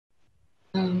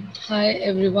Hi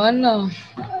everyone.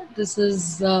 This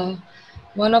is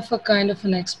one of a kind of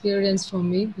an experience for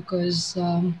me because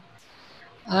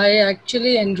I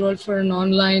actually enrolled for an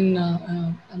offline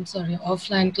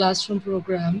classroom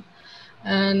program,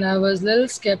 and I was a little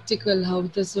skeptical how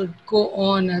this would go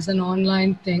on as an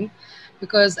online thing,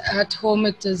 because at home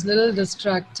it is a little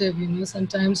distractive.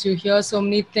 Sometimes you hear so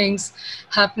many things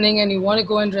happening and you want to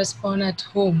go and respond at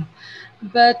home.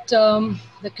 But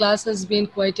the class has been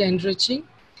quite enriching.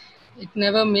 It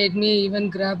never made me even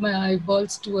grab my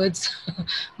eyeballs towards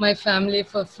my family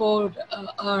for 4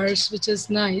 hours, which is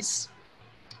nice.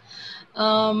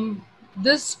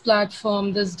 This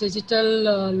platform, this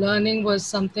digital learning was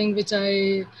something which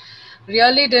I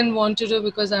really didn't want to do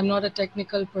because I'm not a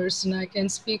technical person. I can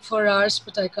speak for hours,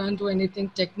 but I can't do anything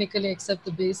technically except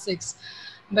the basics.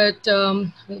 But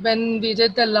when we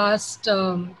did the last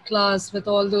class with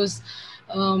all those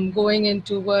going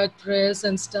into WordPress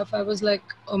and stuff, I was like,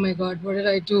 oh my God, what did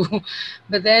I do?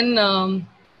 But then,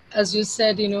 as you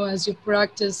said, as you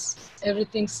practice,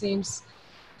 everything seems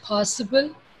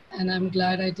possible, and I'm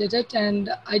glad I did it. And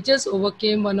I just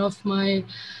overcame one of my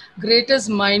greatest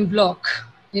mind block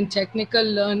in technical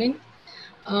learning.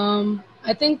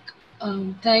 I think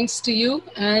thanks to you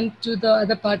and to the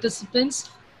other participants,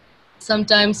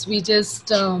 sometimes we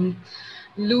just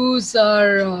lose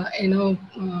our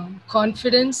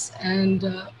confidence, and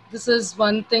this is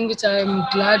one thing which I'm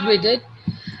glad we did.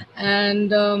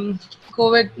 And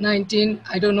COVID-19,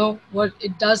 I don't know what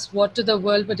it does what to the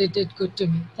world, but it did good to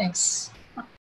me. Thanks.